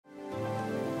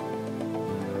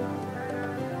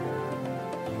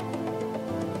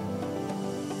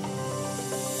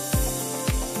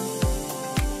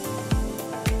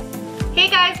Hey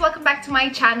guys, welcome back to my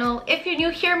channel. If you're new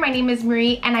here, my name is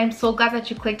Marie and I'm so glad that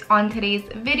you clicked on today's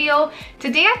video.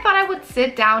 Today I thought I would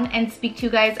sit down and speak to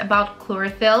you guys about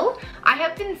chlorophyll. I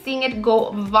have been seeing it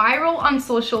go viral on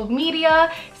social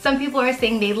media. Some people are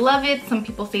saying they love it, some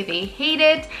people say they hate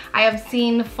it. I have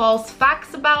seen false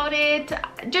facts about it.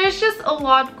 There's just a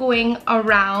lot going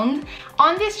around.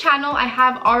 On this channel, I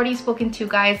have already spoken to you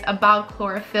guys about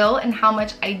chlorophyll and how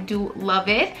much I do love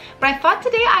it. But I thought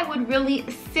today I would really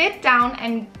sit down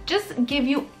and just give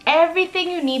you everything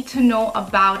you need to know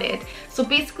about it. So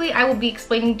basically, I will be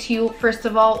explaining to you, first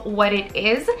of all, what it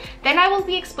is. Then I will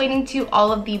be explaining to you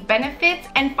all of the benefits.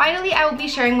 And finally, I will be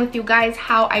sharing with you guys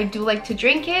how I do like to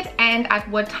drink it and at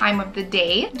what time of the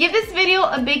day. Give this video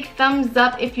a big thumbs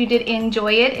up if you did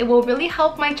enjoy it. It will really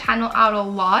help my channel out a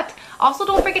lot. Also,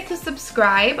 don't forget to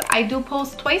subscribe. I do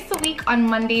post twice a week on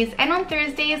Mondays and on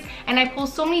Thursdays, and I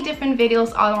post so many different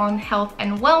videos all on health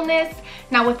and wellness.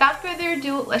 Now, without further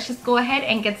ado, let's just go ahead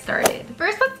and get started.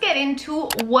 First, let's get into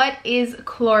what is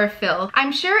chlorophyll.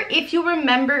 I'm sure if you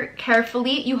remember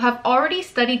carefully, you have already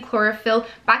studied chlorophyll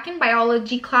back in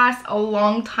biology class a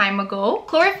long time ago.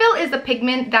 Chlorophyll is a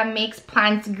pigment that makes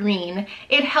plants green.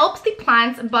 It helps the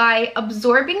plants by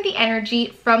absorbing the energy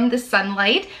from the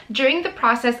sunlight during the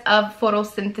process of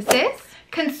photosynthesis.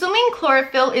 Consuming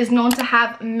chlorophyll is known to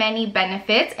have many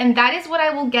benefits, and that is what I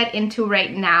will get into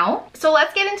right now. So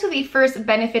let's get into the first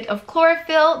benefit of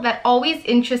chlorophyll that always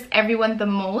interests everyone the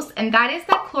most, and that is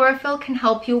that chlorophyll can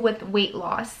help you with weight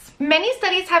loss. Many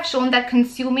studies have shown that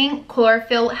consuming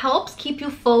chlorophyll helps keep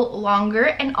you full longer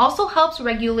and also helps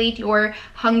regulate your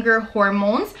hunger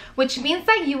hormones, which means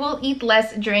that you will eat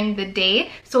less during the day.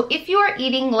 So if you are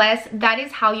eating less, that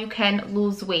is how you can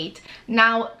lose weight.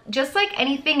 Now, just like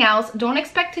anything else, don't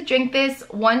expect to drink this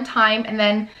one time and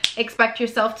then expect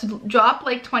yourself to drop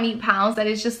like 20 pounds. That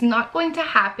is just not going to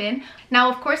happen. Now,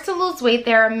 of course, to lose weight,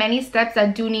 there are many steps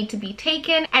that do need to be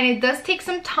taken, and it does take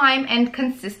some time and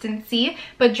consistency,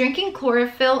 but drinking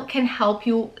chlorophyll can help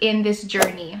you in this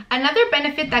journey. Another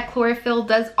benefit that chlorophyll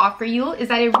does offer you is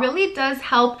that it really does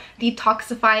help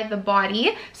detoxify the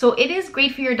body. So it is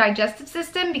great for your digestive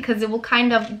system because it will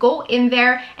kind of go in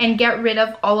there and get rid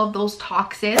of all of those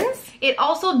toxins. It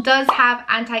also does have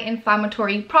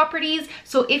anti-inflammatory properties,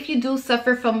 so if you do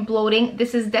suffer from bloating,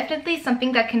 this is definitely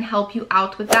something that can help you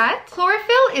out with that.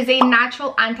 Chlorophyll is a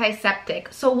natural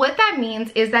antiseptic. So what that means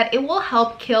is that it will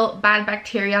help kill bad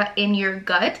bacteria in your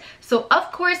gut. So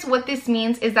of course, what this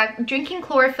means is that drinking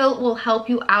chlorophyll will help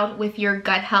you out with your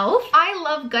gut health. I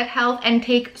love gut health and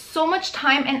take so much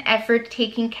time and effort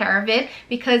taking care of it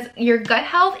because your gut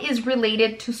health is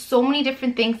related to so many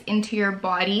different things into your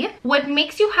body. What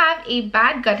makes you have a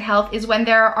bad gut health is when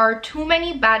there are too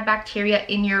many bad bacteria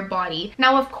in your body.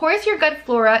 Now, of course, your gut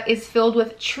flora is filled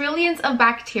with trillions of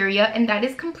bacteria, and that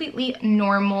is completely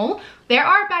normal. There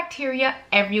are bacteria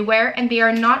everywhere and they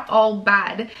are not all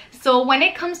bad. So when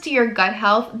it comes to your gut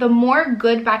health, the more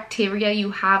good bacteria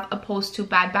you have opposed to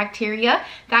bad bacteria,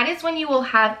 that is when you will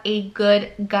have a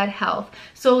good gut health.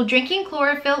 So drinking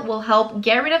chlorophyll will help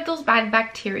get rid of those bad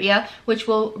bacteria, which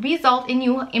will result in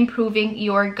you improving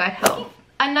your gut health.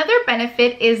 Another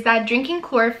benefit is that drinking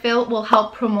chlorophyll will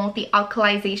help promote the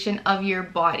alkalization of your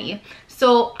body.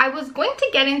 So I was going to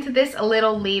get into this a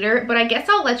little later, but I guess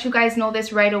I'll let you guys know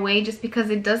this right away just because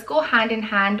it does go hand in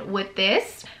hand with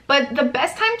this. But the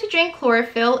best time to drink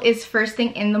chlorophyll is first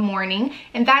thing in the morning,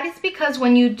 and that is because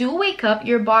when you do wake up,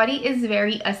 your body is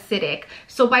very acidic.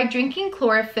 So by drinking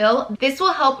chlorophyll, this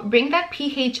will help bring that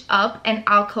pH up and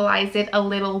alkalize it a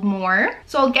little more.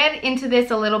 So I'll get into this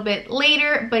a little bit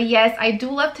later, but yes, I do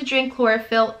love to drink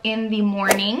chlorophyll in the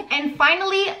morning. And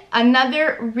finally,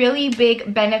 another really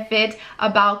big benefit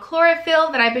about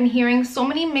chlorophyll that I've been hearing so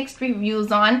many mixed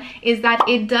reviews on is that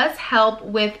it does help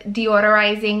with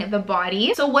deodorizing the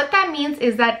body. So what that means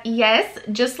is that yes,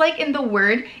 just like in the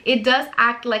word, it does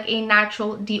act like a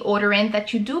natural deodorant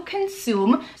that you do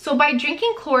consume. So by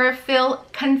drinking chlorophyll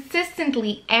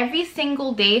consistently every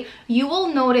single day, you will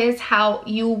notice how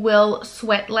you will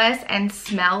sweat less and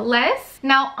smell less.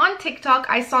 Now on TikTok,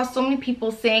 I saw so many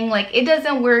people saying like, it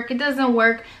doesn't work, it doesn't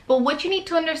work. But what you need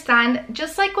to understand,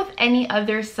 just like with any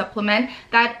other supplement,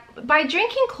 that by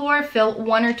drinking chlorophyll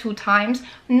 1 or 2 times,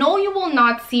 no, you will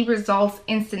not see results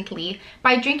instantly.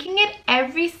 By drinking it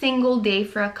every single day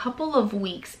for a couple of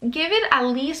weeks, give it at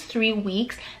least 3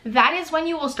 weeks, that is when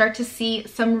you will start to see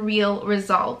some real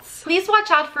results. Please watch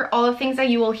out for all the things that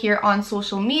you will hear on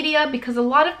social media because a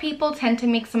lot of people tend to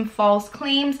make some false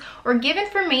claims or give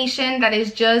information that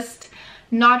is just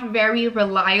not very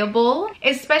reliable,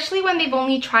 especially when they've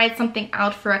only tried something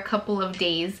out for a couple of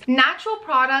days. Natural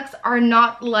products are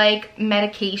not like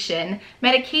medication.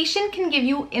 Medication can give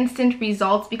you instant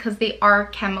results because they are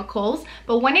chemicals,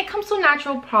 but when it comes to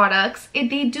natural products,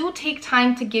 they do take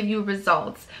time to give you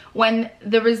results. When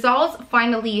the results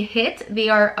finally hit, they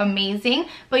are amazing,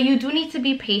 but you do need to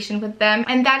be patient with them,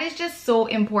 and that is just so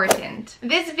important.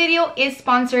 This video is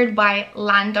sponsored by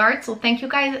Landart, so thank you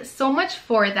guys so much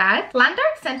for that. Landart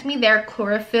sent me their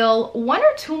Chlorophyll 1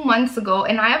 or 2 months ago,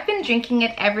 and I have been drinking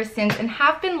it ever since and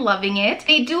have been loving it.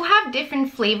 They do have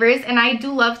different flavors, and I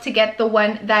do love to get the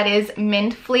one that is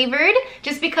mint flavored,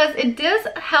 just because it does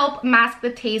help mask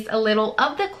the taste a little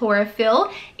of the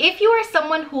chlorophyll. If you are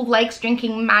someone who likes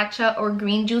drinking matcha or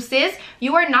green juices,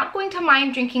 you are not going to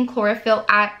mind drinking chlorophyll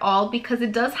at all because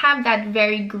it does have that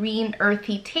very green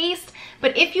earthy taste.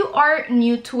 But if you are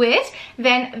new to it,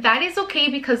 then that is okay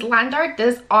because Landart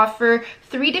does offer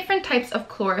 3 different types of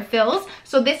chlorophylls.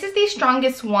 So this is the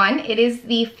strongest one. It is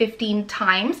the 15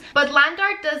 times, but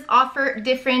Landart does offer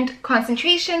different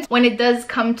concentrations when it does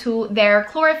come to their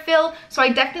chlorophyll. So I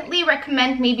definitely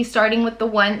recommend maybe starting with the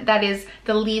one that is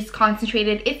the least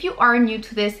concentrated if you are new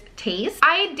to this taste.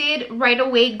 I did right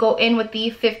away go in with the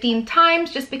 15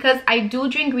 times just because I do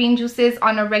drink green juices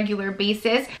on a regular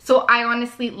basis, so I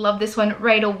honestly love this one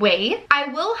right away. I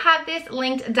will have this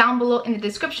linked down below in the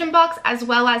description box as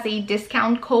well as a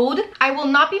discount code. I will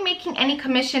not be making any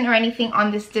commission or anything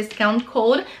on this discount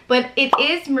code, but it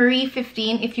is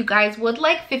Marie15 if you guys would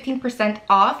like 15%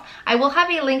 off. I will have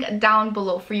a link down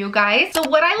below for you guys. So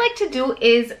what I like to do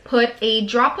is put a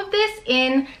drop of this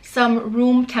in some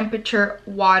room temperature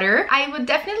water. I would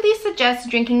definitely suggest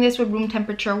drinking this with room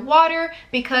temperature water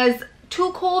because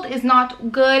too cold is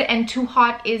not good and too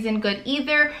hot isn't good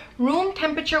either. Room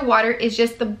temperature water is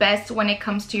just the best when it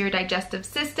comes to your digestive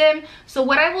system. So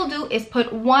what I will do is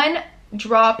put 1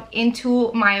 drop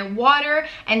into my water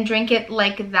and drink it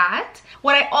like that.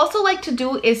 What I also like to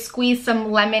do is squeeze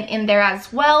some lemon in there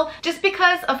as well, just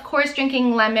because of course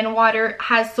drinking lemon water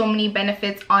has so many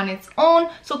benefits on its own.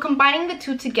 So combining the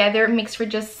two together makes for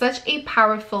just such a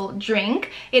powerful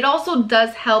drink. It also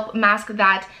does help mask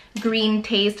that green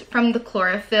taste from the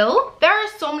chlorophyll. There are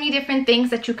so many different things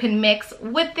that you can mix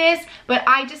with this, but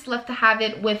I just love to have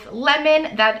it with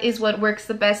lemon. That is what works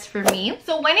the best for me.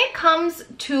 So when it comes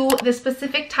to the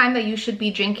specific time that you should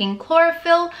be drinking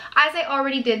chlorophyll, as I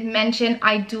already did mention,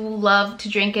 I do love to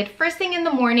drink it first thing in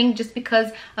the morning just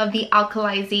because of the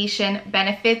alkalization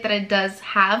benefit that it does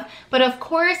have. But of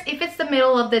course, if it's the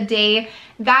middle of the day,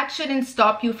 that shouldn't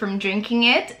stop you from drinking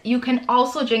it. You can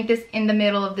also drink this in the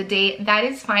middle of the day. That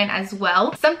is fine as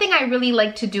well. Something I really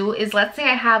like to do is, let's say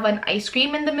I have an ice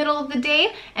cream in the middle of the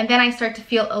day and then I start to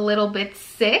feel a little bit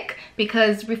sick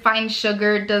because refined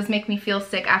sugar does make me feel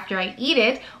sick after I eat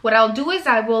it. What I'll do is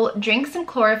I will drink some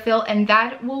chlorophyll and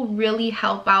that will really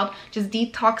help out, just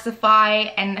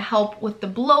detoxify and help with the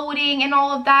bloating and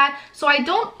all of that. So I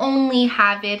don't only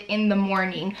have it in the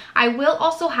morning. I will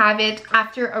also have it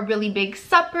after a really big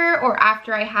supper or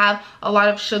after I have a lot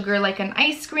of sugar like an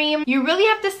ice cream. You really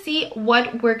have to see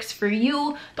what works for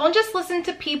you. Don't just listen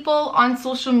to people on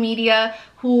social media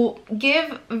who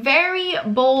give very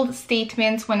bold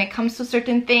statements when it comes to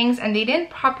certain things and they didn't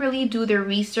properly do their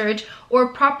research or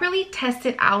properly test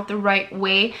it out the right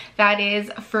way, that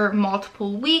is for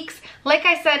multiple weeks. Like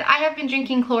I said, I have been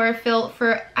drinking chlorophyll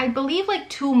for I believe like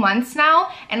 2 months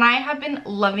now and I have been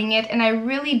loving it and I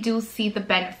really do see the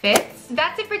benefits.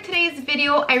 That's it for today's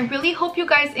video. I really hope you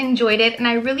guys enjoyed it and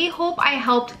I really hope I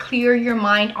helped clear your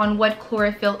mind on what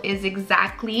chlorophyll is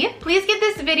exactly. Please give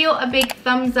this video a big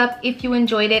thumbs up if you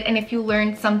enjoyed it and if you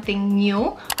learned something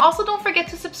new. Also, don't forget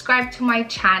to subscribe to my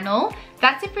channel.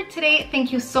 That's it for today.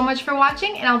 Thank you so much for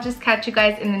watching and I'll just catch you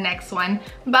guys in the next one.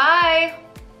 Bye!